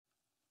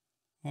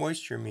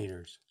Moisture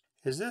meters.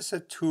 Is this a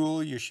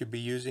tool you should be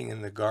using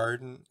in the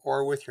garden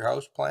or with your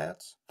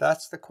houseplants?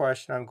 That's the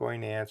question I'm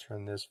going to answer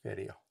in this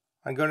video.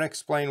 I'm going to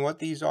explain what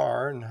these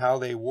are and how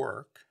they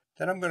work.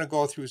 Then I'm going to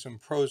go through some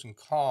pros and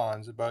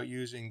cons about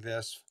using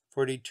this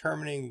for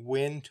determining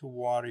when to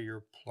water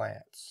your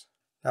plants.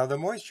 Now, the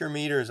moisture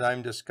meters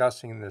I'm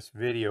discussing in this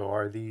video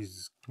are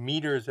these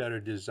meters that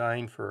are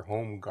designed for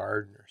home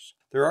gardeners.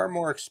 There are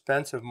more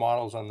expensive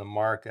models on the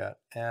market,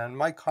 and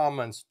my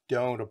comments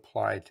don't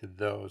apply to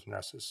those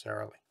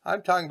necessarily.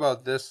 I'm talking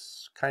about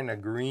this kind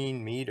of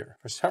green meter.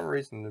 For some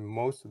reason,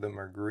 most of them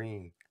are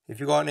green. If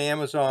you go on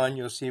Amazon,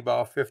 you'll see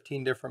about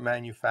 15 different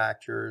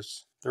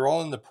manufacturers. They're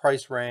all in the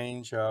price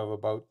range of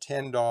about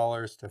 $10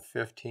 to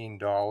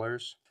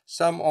 $15.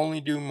 Some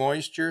only do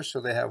moisture, so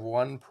they have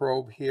one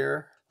probe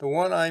here. The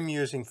one I'm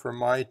using for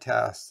my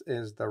test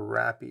is the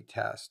Rapid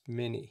Test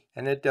Mini,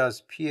 and it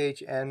does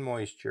pH and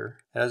moisture.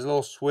 It has a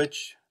little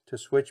switch to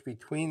switch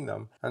between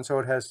them, and so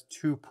it has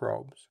two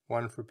probes,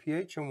 one for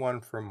pH and one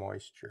for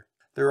moisture.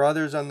 There are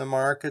others on the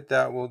market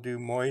that will do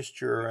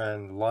moisture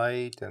and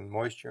light, and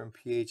moisture and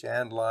pH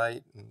and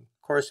light. And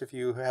of course, if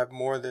you have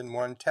more than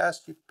one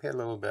test, you pay a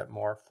little bit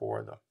more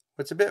for them.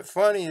 What's a bit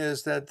funny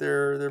is that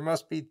there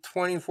must be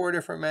 24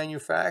 different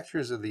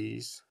manufacturers of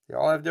these. They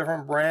all have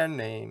different brand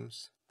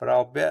names, but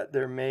I'll bet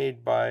they're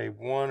made by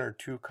one or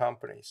two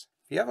companies.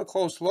 If you have a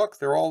close look,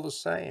 they're all the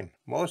same.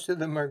 Most of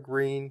them are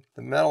green.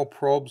 The metal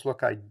probes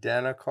look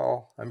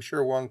identical. I'm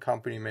sure one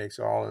company makes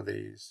all of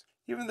these.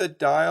 Even the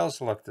dials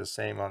look the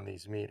same on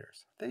these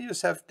meters. They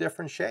just have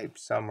different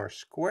shapes. Some are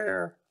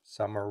square,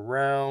 some are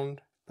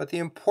round. But the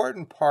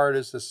important part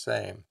is the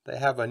same. They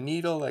have a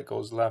needle that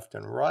goes left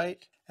and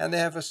right, and they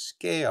have a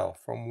scale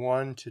from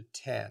 1 to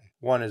 10.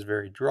 1 is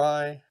very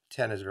dry,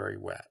 10 is very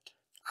wet.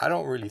 I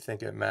don't really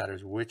think it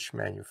matters which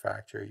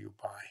manufacturer you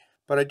buy.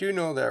 But I do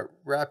know that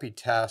Rapid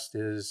Test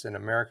is an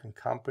American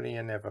company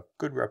and they have a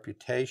good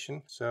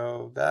reputation,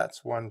 so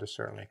that's one to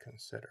certainly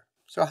consider.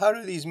 So how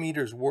do these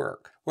meters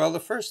work? Well,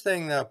 the first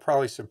thing that'll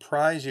probably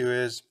surprise you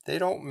is they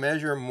don't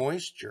measure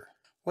moisture.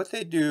 What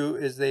they do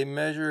is they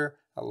measure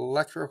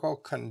electrical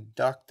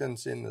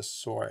conductance in the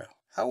soil.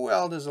 How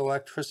well does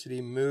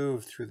electricity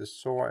move through the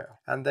soil?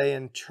 And they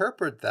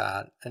interpret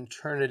that and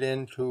turn it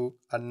into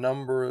a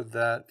number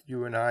that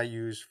you and I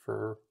use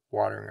for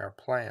watering our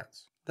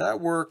plants.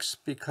 That works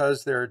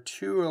because there are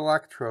two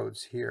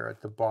electrodes here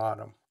at the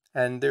bottom,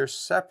 and they're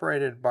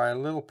separated by a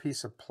little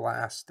piece of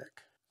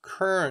plastic.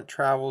 Current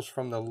travels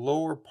from the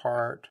lower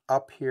part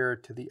up here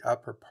to the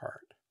upper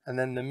part, and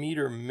then the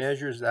meter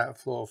measures that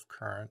flow of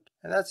current,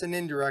 and that's an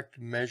indirect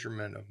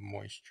measurement of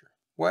moisture.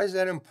 Why is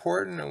that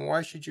important and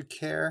why should you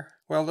care?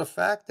 Well, the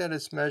fact that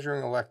it's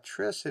measuring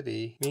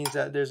electricity means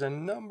that there's a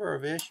number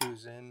of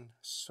issues in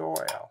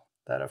soil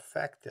that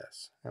affect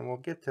this, and we'll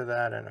get to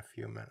that in a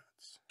few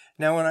minutes.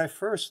 Now, when I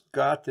first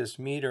got this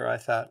meter, I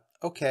thought,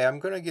 okay, I'm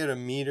going to get a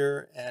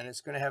meter and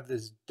it's going to have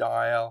this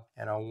dial,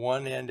 and on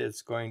one end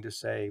it's going to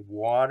say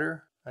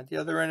water, at the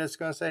other end it's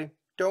going to say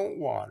don't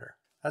water.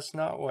 That's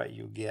not what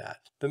you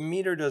get. The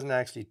meter doesn't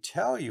actually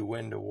tell you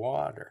when to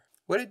water.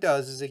 What it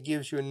does is it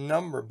gives you a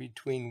number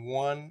between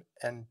 1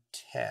 and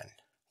 10.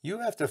 You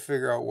have to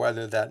figure out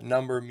whether that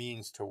number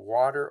means to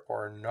water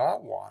or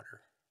not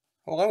water.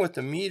 Along with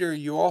the meter,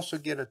 you also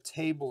get a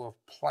table of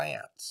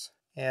plants.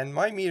 And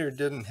my meter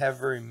didn't have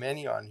very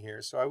many on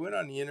here, so I went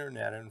on the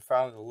internet and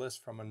found a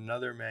list from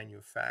another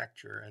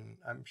manufacturer, and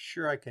I'm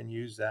sure I can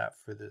use that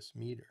for this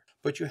meter.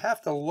 But you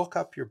have to look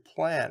up your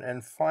plant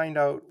and find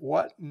out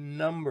what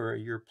number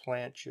your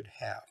plant should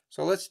have.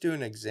 So let's do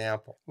an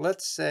example.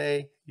 Let's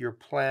say your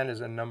plant is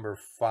a number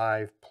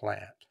 5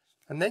 plant,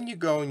 and then you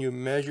go and you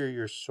measure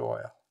your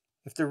soil.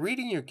 If the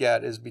reading you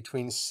get is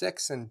between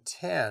 6 and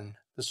 10,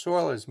 the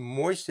soil is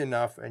moist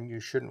enough and you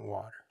shouldn't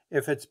water.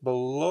 If it's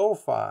below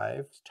 5,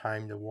 it's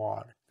time to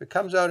water. If it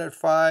comes out at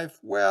 5,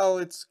 well,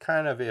 it's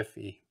kind of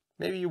iffy.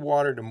 Maybe you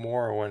water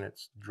tomorrow when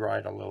it's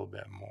dried a little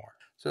bit more.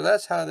 So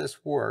that's how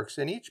this works,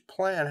 and each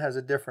plant has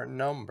a different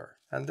number.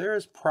 And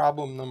there's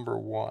problem number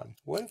 1.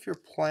 What if your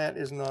plant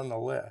isn't on the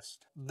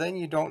list? Then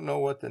you don't know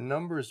what the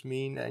numbers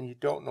mean and you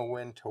don't know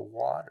when to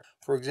water.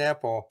 For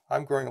example,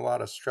 I'm growing a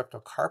lot of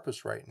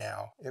streptocarpus right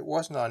now. It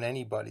wasn't on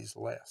anybody's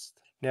list.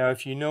 Now,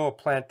 if you know a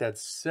plant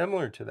that's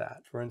similar to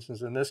that, for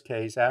instance, in this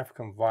case,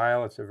 African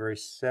violets are very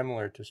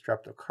similar to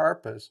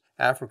streptocarpus.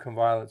 African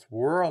violets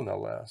were on the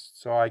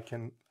list, so I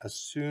can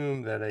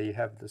assume that they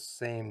have the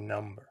same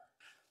number.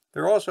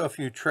 There are also a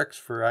few tricks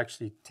for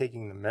actually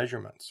taking the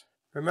measurements.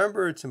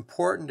 Remember, it's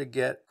important to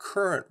get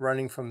current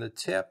running from the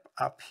tip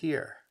up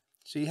here.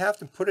 So you have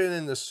to put it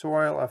in the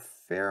soil a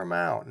fair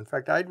amount. In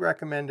fact, I'd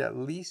recommend at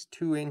least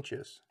 2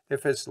 inches.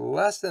 If it's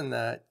less than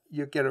that,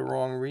 you get a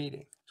wrong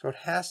reading. So it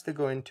has to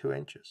go in 2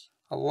 inches.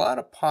 A lot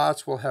of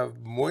pots will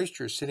have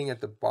moisture sitting at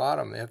the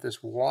bottom. They have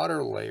this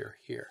water layer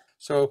here.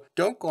 So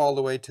don't go all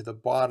the way to the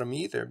bottom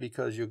either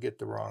because you'll get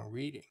the wrong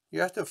reading.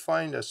 You have to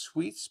find a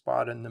sweet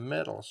spot in the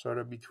middle, sort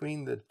of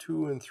between the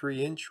 2 and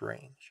 3 inch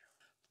range.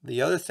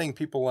 The other thing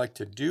people like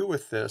to do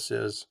with this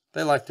is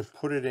they like to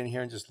put it in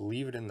here and just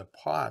leave it in the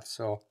pot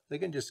so they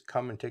can just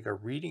come and take a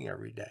reading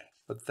every day.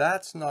 But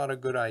that's not a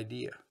good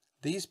idea.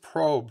 These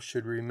probes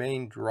should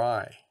remain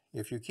dry.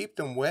 If you keep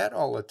them wet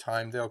all the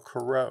time, they'll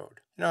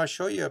corrode. I'll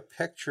show you a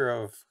picture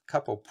of a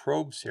couple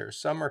probes here.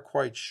 Some are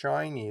quite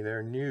shiny,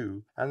 they're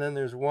new, and then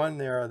there's one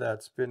there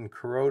that's been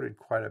corroded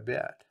quite a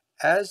bit.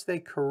 As they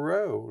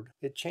corrode,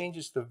 it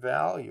changes the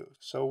value.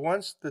 So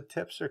once the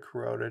tips are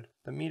corroded,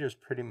 the meter's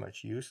pretty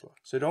much useless.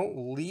 So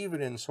don't leave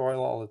it in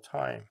soil all the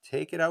time.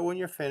 Take it out when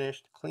you're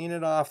finished, clean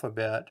it off a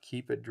bit,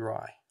 keep it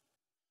dry.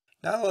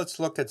 Now let's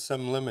look at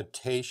some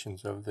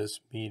limitations of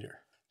this meter.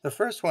 The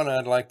first one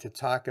I'd like to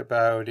talk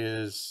about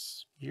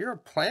is you're a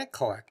plant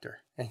collector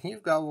and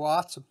you've got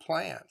lots of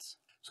plants.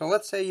 So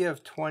let's say you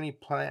have 20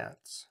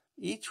 plants.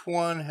 Each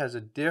one has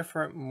a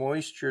different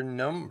moisture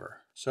number.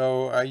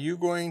 So are you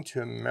going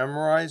to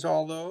memorize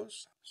all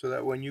those so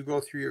that when you go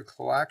through your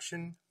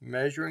collection,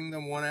 measuring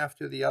them one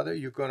after the other,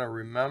 you're going to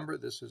remember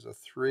this is a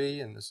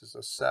 3 and this is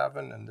a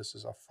 7 and this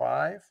is a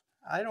 5?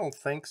 I don't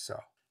think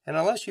so. And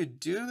unless you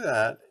do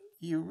that,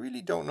 you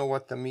really don't know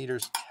what the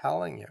meter's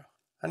telling you.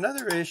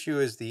 Another issue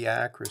is the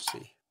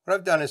accuracy. What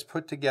I've done is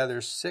put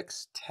together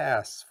 6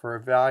 tests for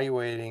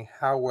evaluating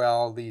how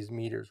well these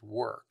meters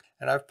work.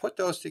 And I've put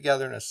those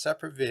together in a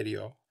separate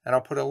video, and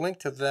I'll put a link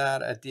to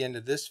that at the end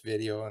of this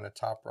video in the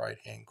top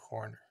right-hand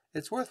corner.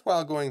 It's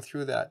worthwhile going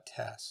through that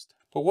test.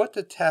 But what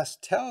the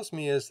test tells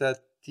me is that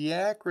the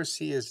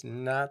accuracy is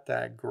not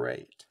that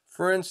great.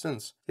 For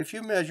instance, if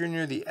you measure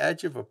near the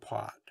edge of a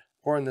pot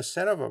or in the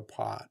center of a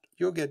pot,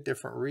 you'll get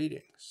different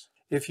readings.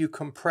 If you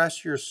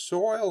compress your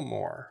soil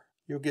more,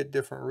 you'll get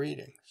different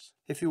readings.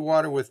 If you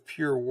water with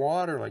pure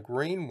water like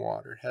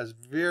rainwater, it has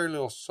very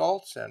little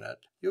salts in it,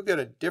 you'll get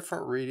a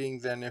different reading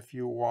than if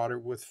you water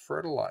with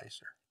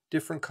fertilizer.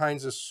 Different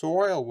kinds of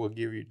soil will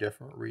give you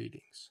different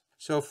readings.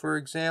 So for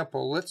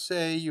example, let's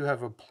say you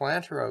have a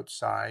planter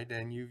outside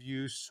and you've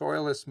used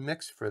soilless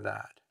mix for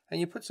that, and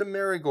you put some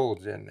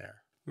marigolds in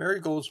there.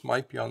 Marigolds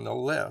might be on the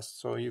list,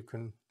 so you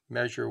can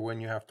measure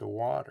when you have to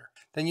water.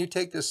 Then you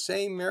take the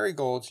same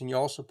marigolds and you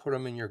also put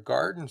them in your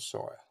garden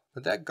soil.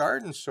 But that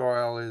garden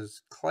soil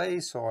is clay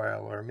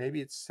soil, or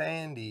maybe it's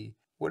sandy.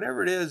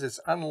 Whatever it is,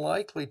 it's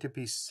unlikely to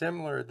be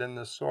similar than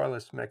the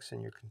soilless mix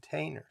in your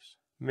containers.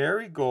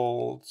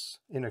 Marigolds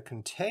in a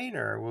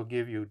container will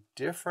give you a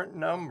different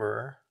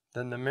number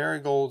than the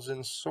marigolds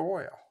in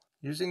soil.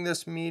 Using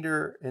this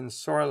meter in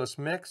soilless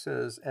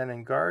mixes and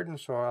in garden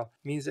soil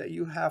means that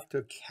you have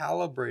to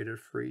calibrate it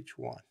for each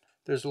one.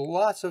 There's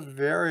lots of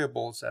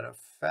variables that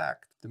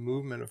affect the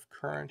movement of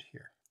current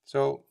here.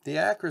 So the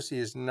accuracy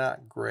is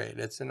not great.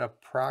 It's an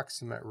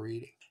approximate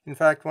reading. In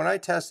fact, when I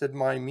tested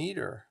my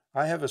meter,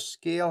 I have a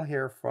scale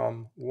here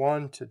from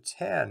 1 to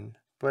 10,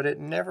 but it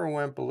never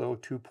went below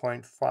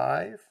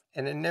 2.5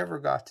 and it never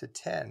got to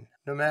 10,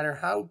 no matter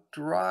how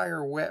dry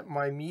or wet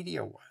my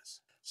media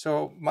was.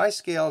 So my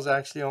scale is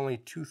actually only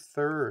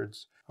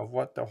 2/3 of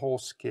what the whole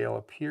scale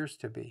appears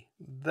to be.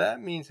 That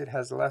means it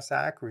has less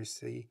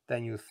accuracy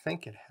than you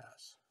think it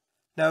has.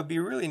 Now, it'd be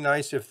really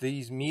nice if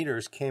these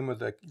meters came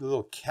with a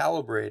little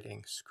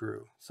calibrating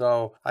screw,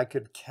 so I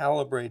could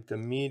calibrate the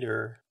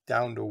meter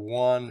down to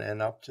 1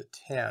 and up to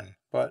 10,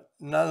 but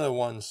none of the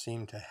ones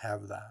seem to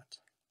have that.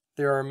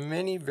 There are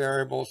many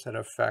variables that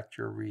affect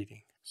your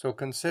reading, so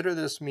consider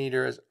this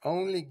meter as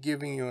only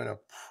giving you an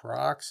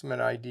approximate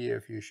idea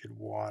if you should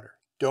water.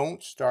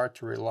 Don't start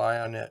to rely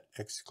on it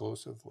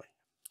exclusively.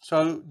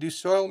 So, do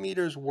soil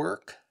meters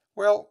work?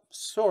 Well,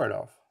 sort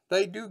of.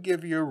 They do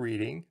give you a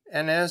reading,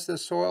 and as the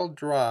soil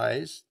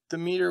dries, the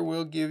meter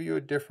will give you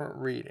a different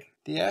reading.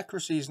 The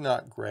accuracy is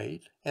not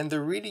great, and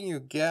the reading you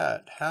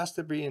get has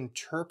to be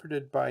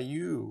interpreted by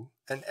you,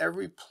 and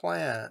every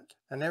plant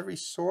and every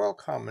soil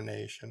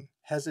combination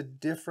has a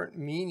different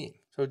meaning.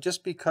 So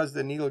just because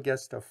the needle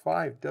gets to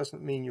 5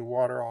 doesn't mean you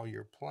water all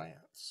your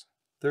plants.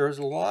 There's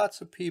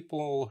lots of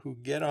people who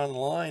get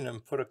online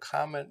and put a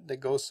comment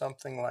that goes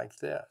something like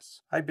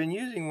this. I've been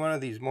using one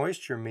of these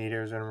moisture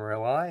meters and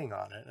relying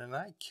on it, and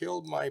I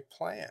killed my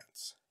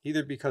plants,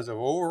 either because of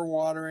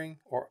overwatering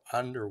or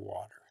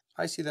underwater.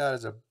 I see that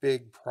as a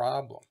big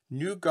problem.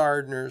 New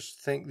gardeners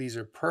think these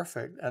are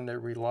perfect and they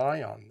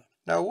rely on them.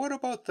 Now, what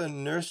about the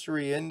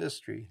nursery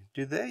industry?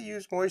 Do they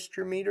use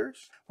moisture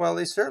meters? Well,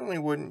 they certainly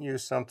wouldn't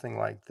use something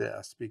like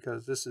this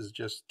because this is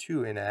just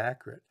too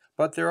inaccurate.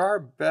 But there are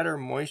better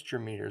moisture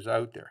meters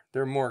out there.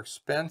 They're more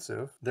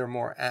expensive, they're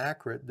more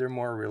accurate, they're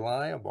more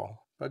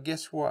reliable. But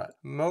guess what?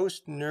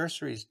 Most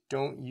nurseries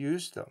don't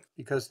use them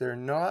because they're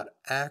not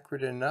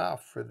accurate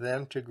enough for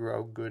them to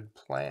grow good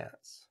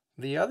plants.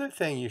 The other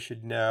thing you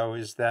should know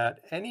is that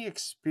any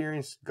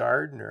experienced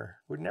gardener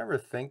would never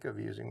think of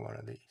using one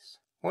of these.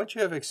 Once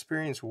you have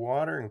experience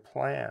watering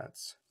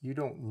plants, you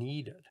don't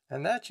need it.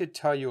 And that should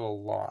tell you a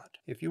lot.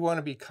 If you want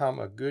to become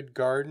a good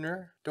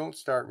gardener, don't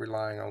start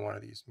relying on one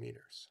of these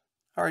meters.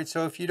 All right,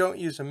 so if you don't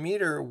use a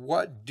meter,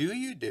 what do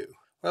you do?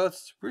 Well,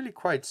 it's really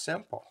quite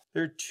simple.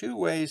 There are 2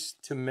 ways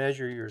to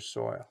measure your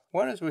soil.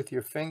 One is with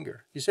your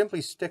finger. You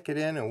simply stick it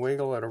in and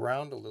wiggle it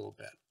around a little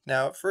bit.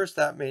 Now, at first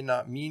that may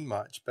not mean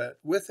much, but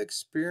with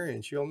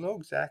experience, you'll know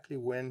exactly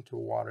when to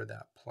water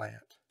that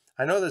plant.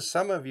 I know that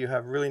some of you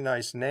have really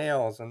nice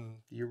nails and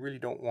you really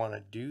don't want to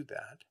do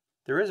that.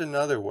 There is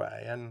another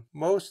way, and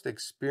most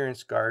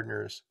experienced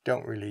gardeners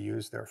don't really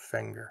use their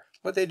finger.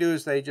 What they do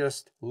is they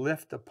just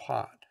lift the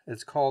pot.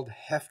 It's called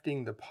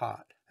hefting the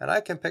pot. And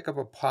I can pick up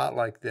a pot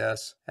like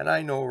this, and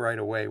I know right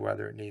away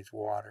whether it needs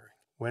watering.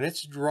 When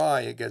it's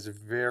dry, it gets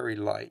very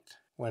light.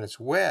 When it's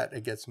wet,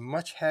 it gets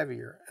much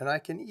heavier, and I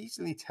can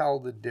easily tell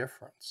the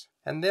difference.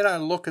 And then I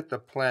look at the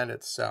plant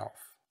itself.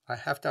 I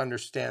have to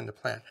understand the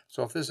plant.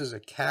 So if this is a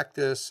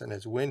cactus and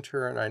it's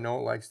winter and I know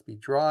it likes to be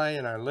dry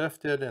and I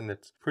lift it and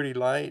it's pretty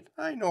light,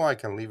 I know I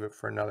can leave it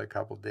for another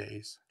couple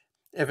days.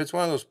 If it's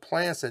one of those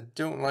plants that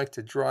don't like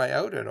to dry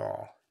out at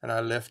all, and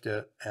I lift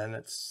it and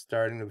it's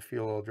starting to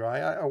feel a little dry,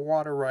 I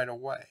water right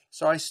away.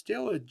 So I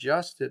still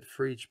adjust it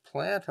for each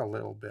plant a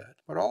little bit,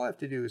 but all I have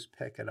to do is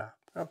pick it up.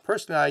 Now,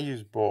 personally, I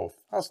use both.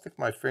 I'll stick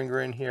my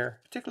finger in here,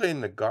 particularly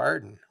in the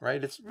garden,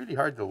 right? It's really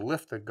hard to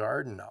lift the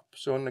garden up.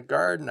 So in the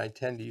garden, I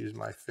tend to use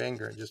my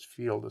finger and just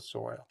feel the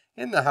soil.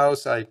 In the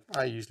house, I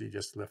usually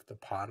just lift the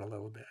pot a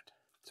little bit.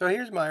 So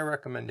here's my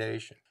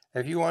recommendation.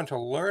 If you want to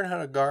learn how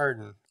to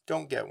garden,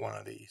 don't get one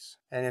of these.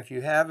 And if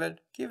you have it,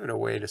 give it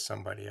away to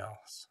somebody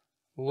else.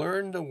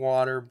 Learn to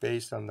water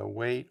based on the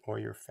weight or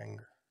your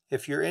finger.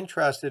 If you're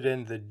interested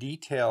in the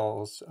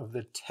details of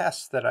the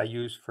tests that I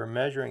use for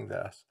measuring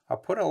this, I'll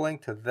put a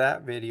link to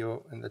that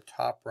video in the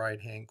top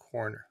right-hand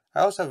corner.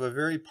 I also have a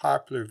very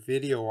popular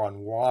video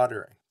on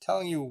watering,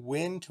 telling you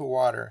when to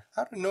water,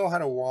 how to know how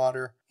to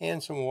water,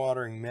 and some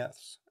watering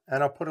myths.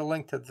 And I'll put a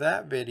link to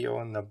that video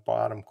in the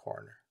bottom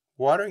corner.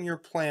 Watering your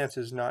plants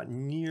is not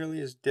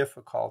nearly as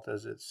difficult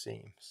as it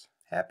seems.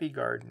 Happy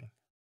gardening.